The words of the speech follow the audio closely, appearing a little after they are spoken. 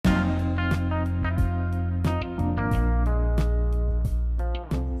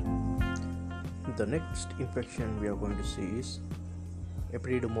The next infection we are going to see is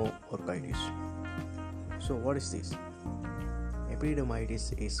epididymoorchitis. So what is this?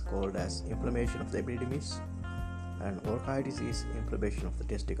 Epididymitis is called as inflammation of the epididymis, and orchitis is inflammation of the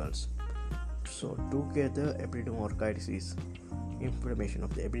testicles. So together, epididymoorchitis is inflammation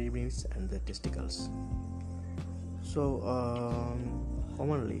of the epididymis and the testicles. So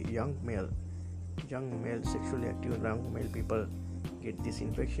commonly young male sexually active young male people get these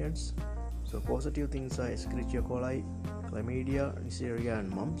infections. So positive things are Escherichia coli, chlamydia, dysentery, and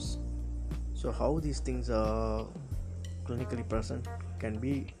mumps. So how these things are clinically present can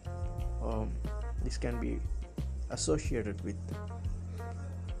be this can be associated with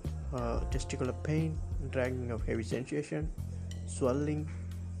testicular pain, dragging of heavy sensation, swelling,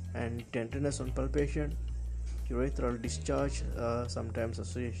 and tenderness on palpation, urethral discharge, sometimes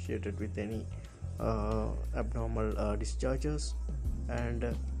associated with any abnormal discharges,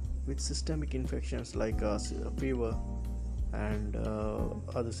 and with systemic infections like fever and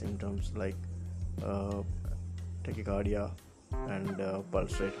other symptoms like tachycardia and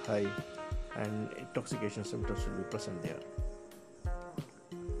pulse rate high, and intoxication symptoms will be present there.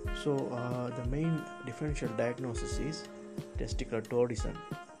 So the main differential diagnosis is testicular torsion.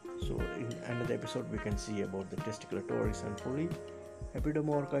 So in another episode we can see about the testicular torsion fully.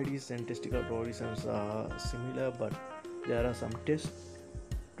 Epididymoorchitis and testicular torsions are similar, but there are some tests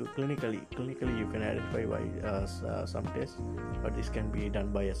to clinically you can identify by some tests, but this can be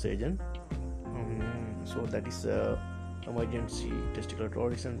done by a surgeon. So that is emergency testicular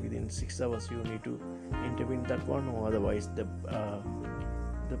torsion. Within 6 hours you need to intervene that one, or otherwise the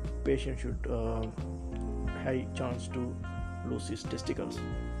patient should high chance to lose his testicles.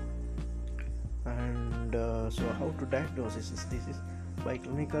 And so how to diagnose this is by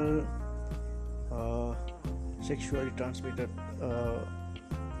clinical sexually transmitted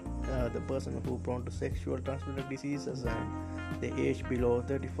the person who prone to sexual transmitted diseases and the age below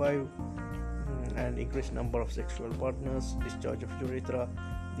 35, and increased number of sexual partners, discharge of urethra.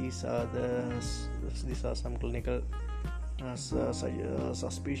 These are some clinical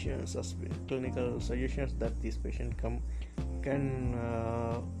clinical suggestions that this patient can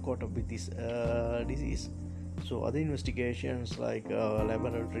caught up with this disease. So other investigations like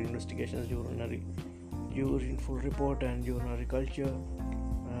laboratory investigations, urine full report and urinary culture,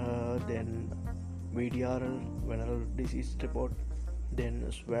 then VDRL, venereal disease report,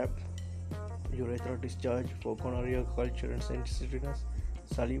 then swab, urethral discharge for gonorrhea culture and sensitiveness,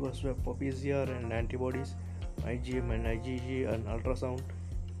 saliva swab for PCR and antibodies, IgM and IgG, and ultrasound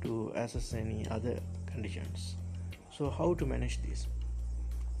to assess any other conditions. So how to manage this?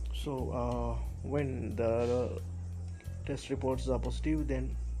 So when the test reports are positive,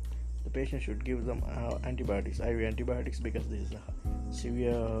 then the patient should give them antibiotics, IV antibiotics, because this is a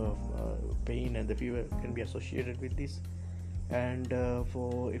severe pain and the fever can be associated with this. And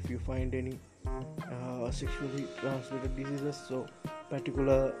for if you find any sexually transmitted diseases, so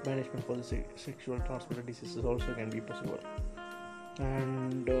particular management for the sexual transmitted diseases also can be possible.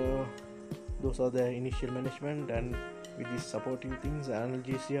 And those are the initial management, and with these supportive things,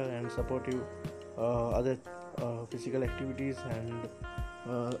 analgesia and supportive other physical activities, and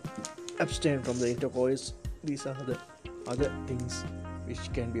abstain from the intercourse. These are the other things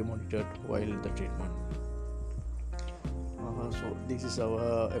which can be monitored while the treatment. So this is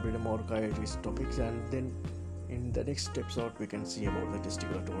our epididymoorchitis topics, and then in the next episode we can see about the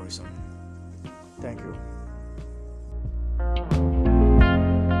testicular torsion. Thank you.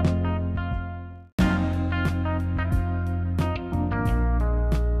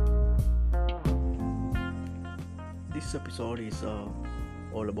 This episode is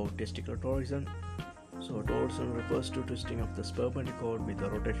all about testicular torsion. So torsion refers to twisting of the spermatic cord with the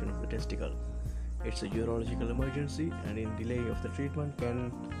rotation of the testicle. It's a urological emergency, and in delay of the treatment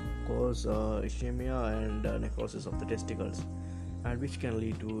can cause ischemia and necrosis of the testicles, and which can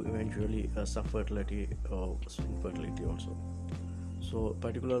lead to eventually subfertility or infertility also. So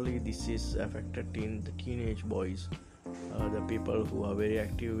particularly this is affected in the teenage boys, the people who are very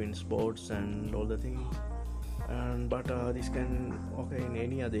active in sports and all the things, and but this can occur in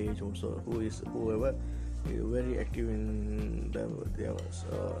any other age also, whoever very active in their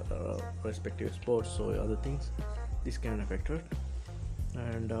respective sports or other things. This can affect it.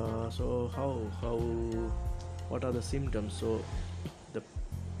 And so what are the symptoms? So the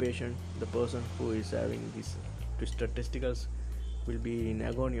person who is having these twisted testicles will be in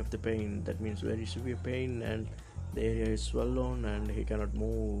agony of the pain. That means very severe pain, and the area is swollen and he cannot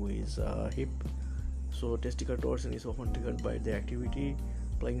move his hip. So testicular torsion is often triggered by the activity,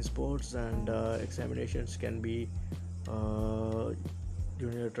 playing sports, and examinations can be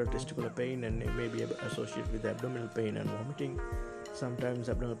unilateral testicular pain, and it may be associated with abdominal pain and vomiting. Sometimes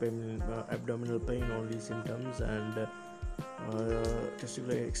abdominal pain only symptoms, and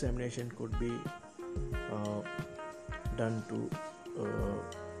testicular examination could be done to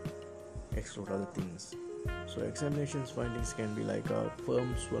exclude other things. So examinations findings can be like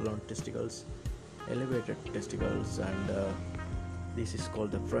firm swollen testicles, elevated testicles, and this is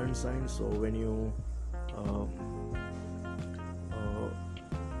called the French sign. So when you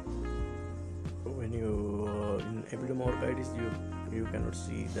in epidermolysis you cannot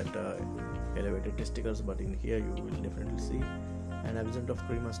see that elevated testicles, but in here you will definitely see an absence of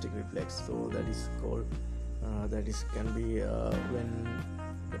cremastic reflex. So that is called can be when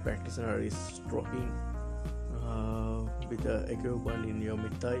the practitioner is stroking with the equipment in your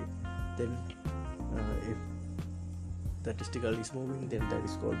mid thigh, then if the testicle is moving, then that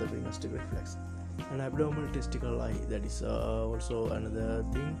is called the cremastic reflex. And abdominal testicle lie, that is also another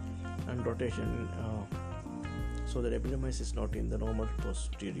thing, and rotation, so that epidermis is not in the normal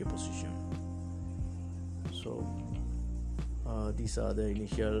posterior position. So these are the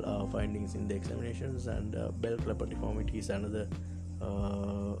initial findings in the examinations, and bell clapper deformity is another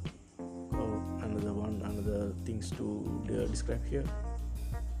things to describe here.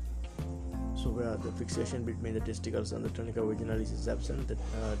 So where the fixation between the testicles and the tunica vaginalis is absent, the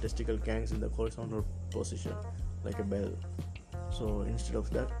testicle hangs in the horizontal position like a bell. So instead of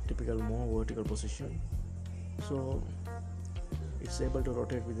that, typical more vertical position. So it's able to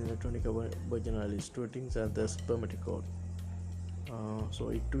rotate within the tunica vaginalis, twittings and the spermatic cord. So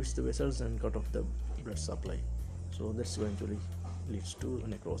it twists the vessels and cut off the blood supply. So that's eventually leads to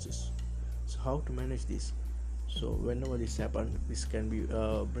necrosis. So how to manage this? So whenever this happens, this can be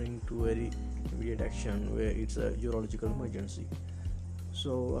bring to very immediate action where it's a urological emergency.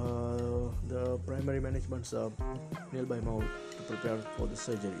 So the primary managements are nail by mouth to prepare for the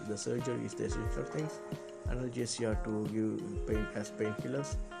surgery. The surgery is the essential things: analgesia to give pain as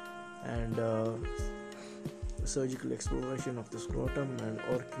painkillers, and surgical exploration of the scrotum, and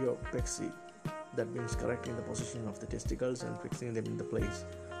orchiopexy, that means correcting the position of the testicles and fixing them in the place.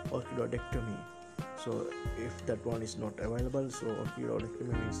 Orchidodectomy, so if that one is not available, so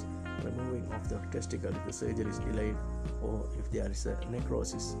orchidodectomy means removing of the testicle if the surgery is delayed or if there is a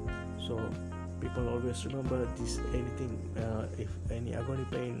necrosis. So people always remember this: anything, if any agony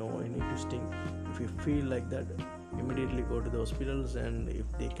pain or any twisting, if you feel like that, immediately go to the hospitals, and if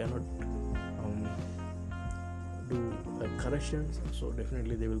they cannot do corrections, so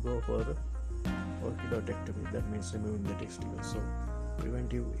definitely they will go for orchidodectomy, that means removing the testicles. So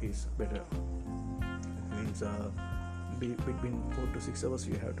preventive is better. It means between 4 to 6 hours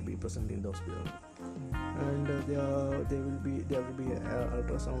you have to be present in the hospital, and there will be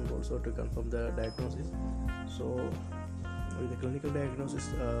ultrasound also to confirm the diagnosis. So with the clinical diagnosis,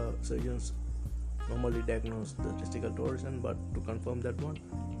 surgeons normally diagnose the testicle torsion, but to confirm that one,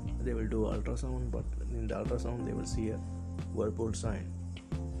 they will do ultrasound, but in the ultrasound they will see a Whirlpool sign.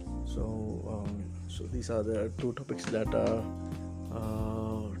 So these are the two topics that are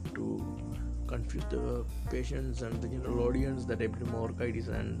to confuse the patients and the general audience, that epidermolysis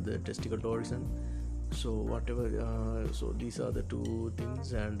and the testicle torsion. So so these are the two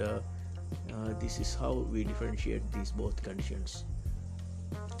things, and this is how we differentiate these both conditions.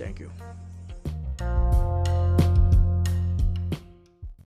 Thank you.